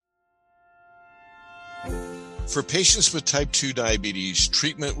For patients with type 2 diabetes,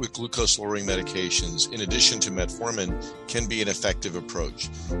 treatment with glucose-lowering medications, in addition to metformin, can be an effective approach.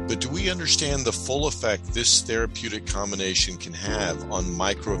 But do we understand the full effect this therapeutic combination can have on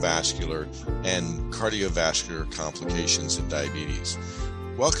microvascular and cardiovascular complications in diabetes?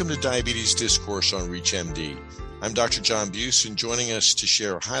 Welcome to Diabetes Discourse on ReachMD. I'm Dr. John Buse, and joining us to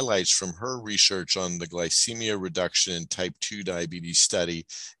share highlights from her research on the glycemia reduction in type 2 diabetes study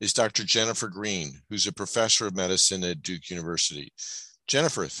is Dr. Jennifer Green, who's a professor of medicine at Duke University.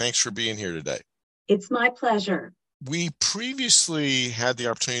 Jennifer, thanks for being here today. It's my pleasure. We previously had the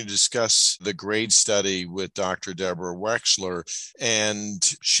opportunity to discuss the GRADE study with Dr. Deborah Wexler, and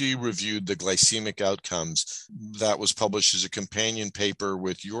she reviewed the glycemic outcomes. That was published as a companion paper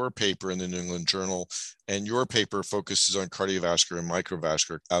with your paper in the New England Journal, and your paper focuses on cardiovascular and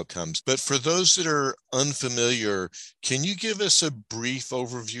microvascular outcomes. But for those that are unfamiliar, can you give us a brief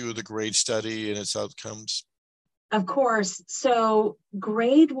overview of the GRADE study and its outcomes? Of course. So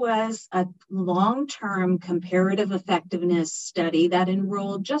GRADE was a long-term comparative effectiveness study that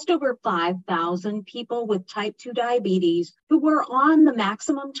enrolled just over 5,000 people with type 2 diabetes who were on the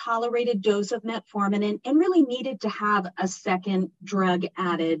maximum tolerated dose of metformin and really needed to have a second drug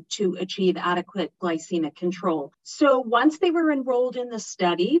added to achieve adequate glycemic control. So once they were enrolled in the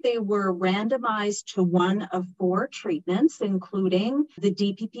study, they were randomized to one of four treatments, including the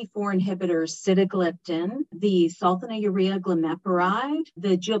DPP-4 inhibitor sitagliptin, the sulfonylurea glimepiride,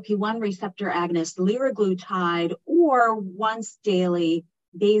 the GLP-1 receptor agonist liraglutide, or once daily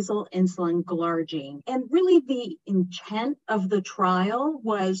basal insulin glargine. And really the intent of the trial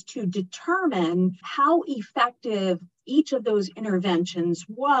was to determine how effective each of those interventions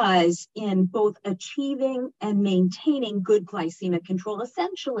was in both achieving and maintaining good glycemic control,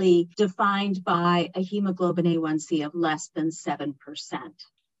 essentially defined by a hemoglobin A1C of less than 7%.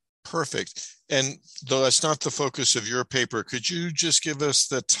 Perfect. And though that's not the focus of your paper, could you just give us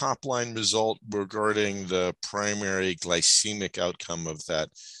the top line result regarding the primary glycemic outcome of that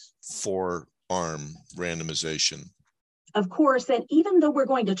 4-arm randomization? Of course, and even though we're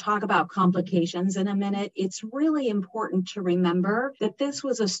going to talk about complications in a minute, it's really important to remember that this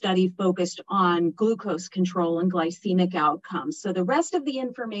was a study focused on glucose control and glycemic outcomes. So the rest of the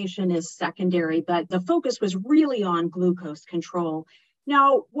information is secondary, but the focus was really on glucose control.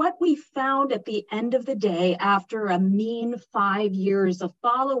 Now, what we found at the end of the day, after a mean 5 years of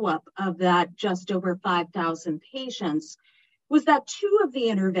follow-up of that just over 5,000 patients, was that two of the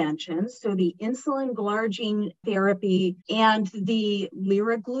interventions, so the insulin glargine therapy and the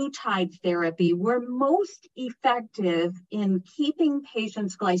liraglutide therapy, were most effective in keeping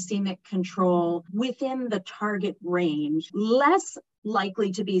patients' glycemic control within the target range. Less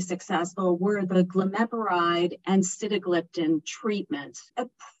likely to be successful were the glimepiride and sitagliptin treatments.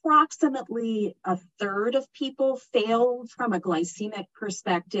 Approximately a third of people failed from a glycemic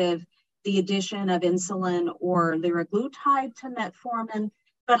perspective the addition of insulin or liraglutide to metformin,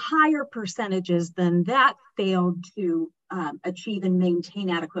 but higher percentages than that failed to achieve and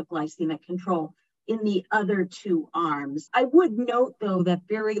maintain adequate glycemic control in the other two arms. I would note, though, that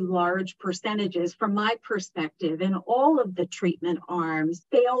very large percentages, from my perspective, in all of the treatment arms,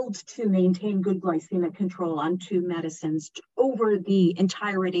 failed to maintain good glycemic control on two medicines over the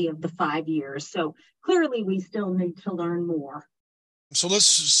entirety of the 5 years. So clearly, we still need to learn more. So let's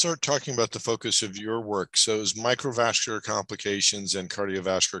start talking about the focus of your work. So it's microvascular complications and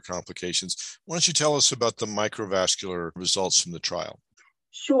cardiovascular complications. Why don't you tell us about the microvascular results from the trial?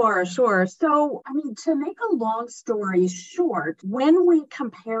 Sure. So, to make a long story short, when we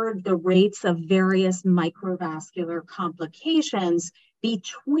compared the rates of various microvascular complications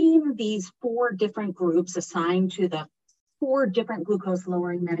between these four different groups assigned to the four different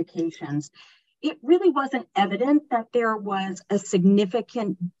glucose-lowering medications, it really wasn't evident that there was a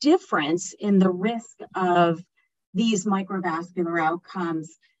significant difference in the risk of these microvascular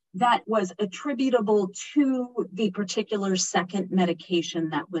outcomes that was attributable to the particular second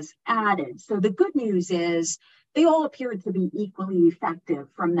medication that was added. So the good news is they all appeared to be equally effective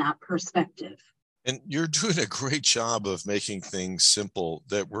from that perspective. And you're doing a great job of making things simple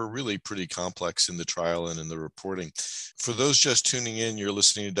that were really pretty complex in the trial and in the reporting. For those just tuning in, you're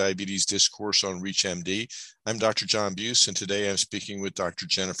listening to Diabetes Discourse on ReachMD. I'm Dr. John Buse, and today I'm speaking with Dr.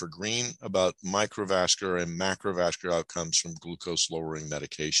 Jennifer Green about microvascular and macrovascular outcomes from glucose-lowering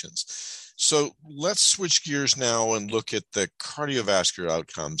medications. So let's switch gears now and look at the cardiovascular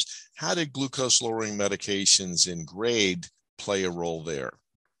outcomes. How did glucose-lowering medications in GRADE play a role there?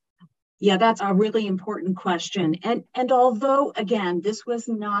 Yeah, that's a really important question. And although, again, this was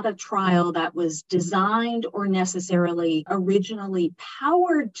not a trial that was designed or necessarily originally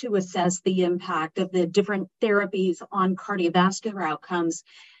powered to assess the impact of the different therapies on cardiovascular outcomes,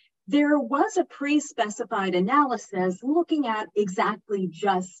 there was a pre-specified analysis looking at exactly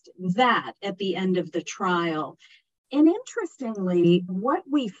just that at the end of the trial. And interestingly, what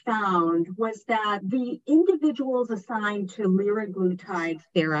we found was that the individuals assigned to liraglutide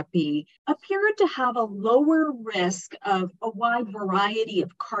therapy appeared to have a lower risk of a wide variety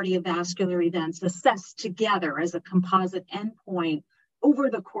of cardiovascular events assessed together as a composite endpoint over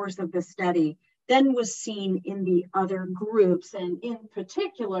the course of the study than was seen in the other groups, and in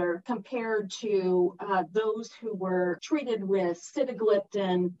particular compared to those who were treated with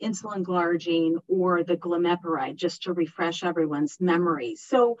sitagliptin, insulin glargine, or the glimepiride, just to refresh everyone's memory.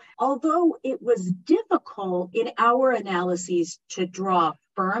 So although it was difficult in our analyses to draw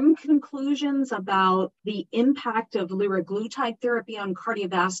firm conclusions about the impact of liraglutide therapy on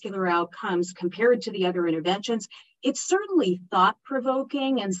cardiovascular outcomes compared to the other interventions, it's certainly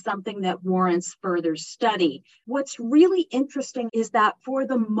thought-provoking and something that warrants further study. What's really interesting is that for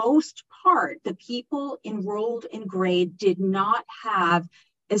the most part, the people enrolled in GRADE did not have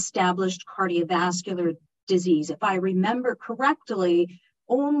established cardiovascular disease. If I remember correctly,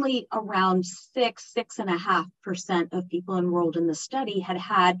 only around 6.5% of people enrolled in the study had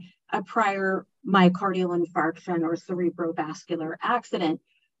had a prior myocardial infarction or cerebrovascular accident.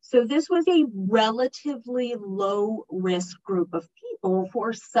 So this was a relatively low risk group of people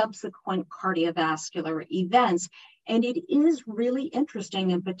for subsequent cardiovascular events. And it is really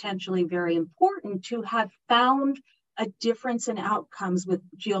interesting and potentially very important to have found a difference in outcomes with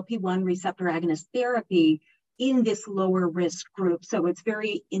GLP-1 receptor agonist therapy in this lower risk group. So it's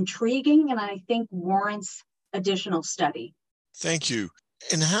very intriguing and I think warrants additional study. Thank you.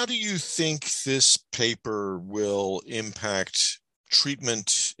 And how do you think this paper will impact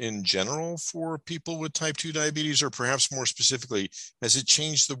treatment in general for people with type 2 diabetes, or perhaps more specifically, has it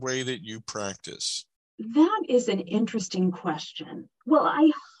changed the way that you practice? That is an interesting question. Well, I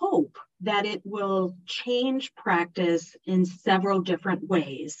hope that it will change practice in several different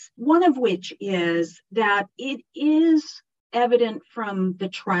ways. One of which is that it is evident from the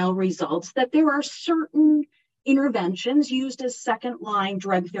trial results that there are certain interventions used as second-line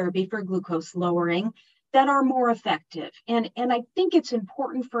drug therapy for glucose lowering that are more effective. And I think it's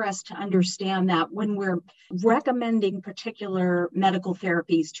important for us to understand that when we're recommending particular medical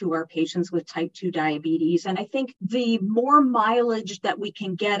therapies to our patients with type 2 diabetes. And I think the more mileage that we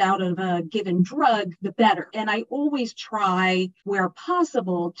can get out of a given drug, the better. And I always try, where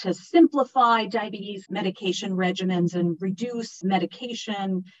possible, to simplify diabetes medication regimens and reduce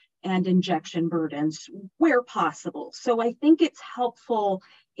medication and injection burdens where possible. So I think it's helpful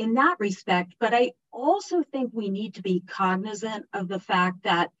in that respect, but I also think we need to be cognizant of the fact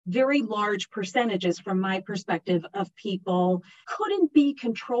that very large percentages, from my perspective, of people couldn't be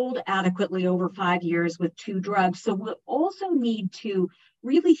controlled adequately over 5 years with 2 drugs. So we'll also need to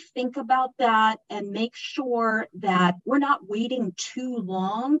really think about that and make sure that we're not waiting too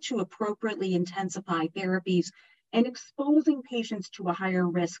long to appropriately intensify therapies and exposing patients to a higher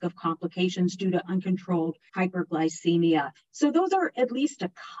risk of complications due to uncontrolled hyperglycemia. So those are at least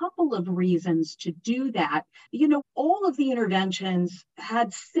a couple of reasons to do that. You know, all of the interventions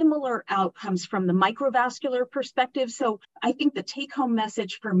had similar outcomes from the microvascular perspective. So I think the take-home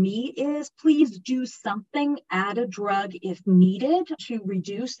message for me is please do something, add a drug if needed to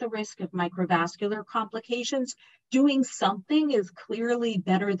reduce the risk of microvascular complications. Doing something is clearly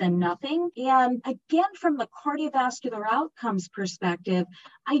better than nothing. And again, from the cardiovascular outcomes perspective,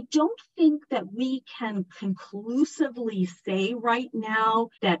 I don't think that we can conclusively say right now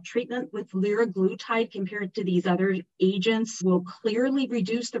that treatment with liraglutide compared to these other agents will clearly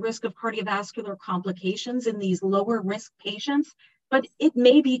reduce the risk of cardiovascular complications in these lower risk patients, but it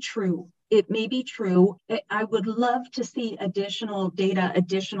may be true. It may be true. I would love to see additional data,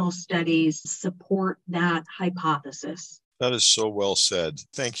 additional studies support that hypothesis. That is so well said.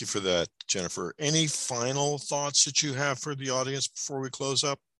 Thank you for that, Jennifer. Any final thoughts that you have for the audience before we close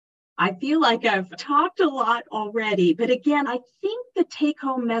up? I feel like I've talked a lot already, but again, I think the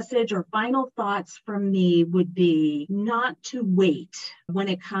take-home message or final thoughts from me would be not to wait when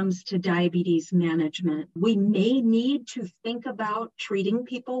it comes to diabetes management. We may need to think about treating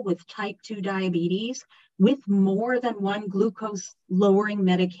people with type 2 diabetes with more than one glucose-lowering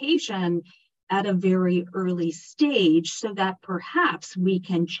medication at a very early stage so that perhaps we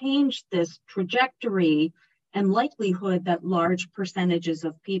can change this trajectory and likelihood that large percentages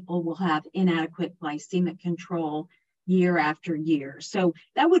of people will have inadequate glycemic control year after year. So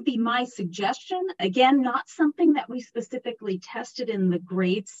that would be my suggestion. Again, not something that we specifically tested in the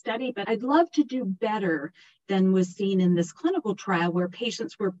GRADE study, but I'd love to do better than was seen in this clinical trial where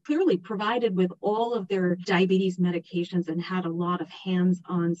patients were clearly provided with all of their diabetes medications and had a lot of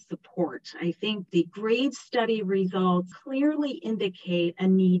hands-on support. I think the GRADE study results clearly indicate a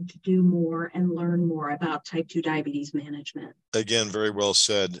need to do more and learn more about type 2 diabetes management. Again, very well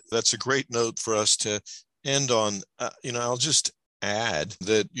said. That's a great note for us to end on. I'll just add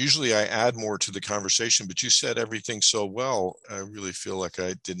that usually I add more to the conversation, but you said everything so well. I really feel like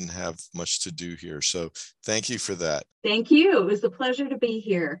I didn't have much to do here. So thank you for that. Thank you. It was a pleasure to be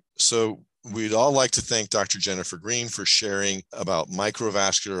here. So we'd all like to thank Dr. Jennifer Green for sharing about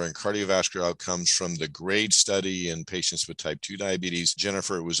microvascular and cardiovascular outcomes from the GRADE study in patients with type 2 diabetes.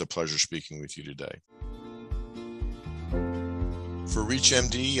 Jennifer, it was a pleasure speaking with you today. For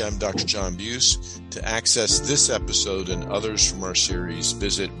ReachMD, I'm Dr. John Buse. To access this episode and others from our series,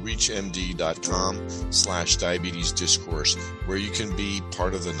 visit reachmd.com/diabetes discourse, where you can be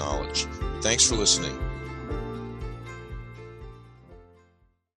part of the knowledge. Thanks for listening.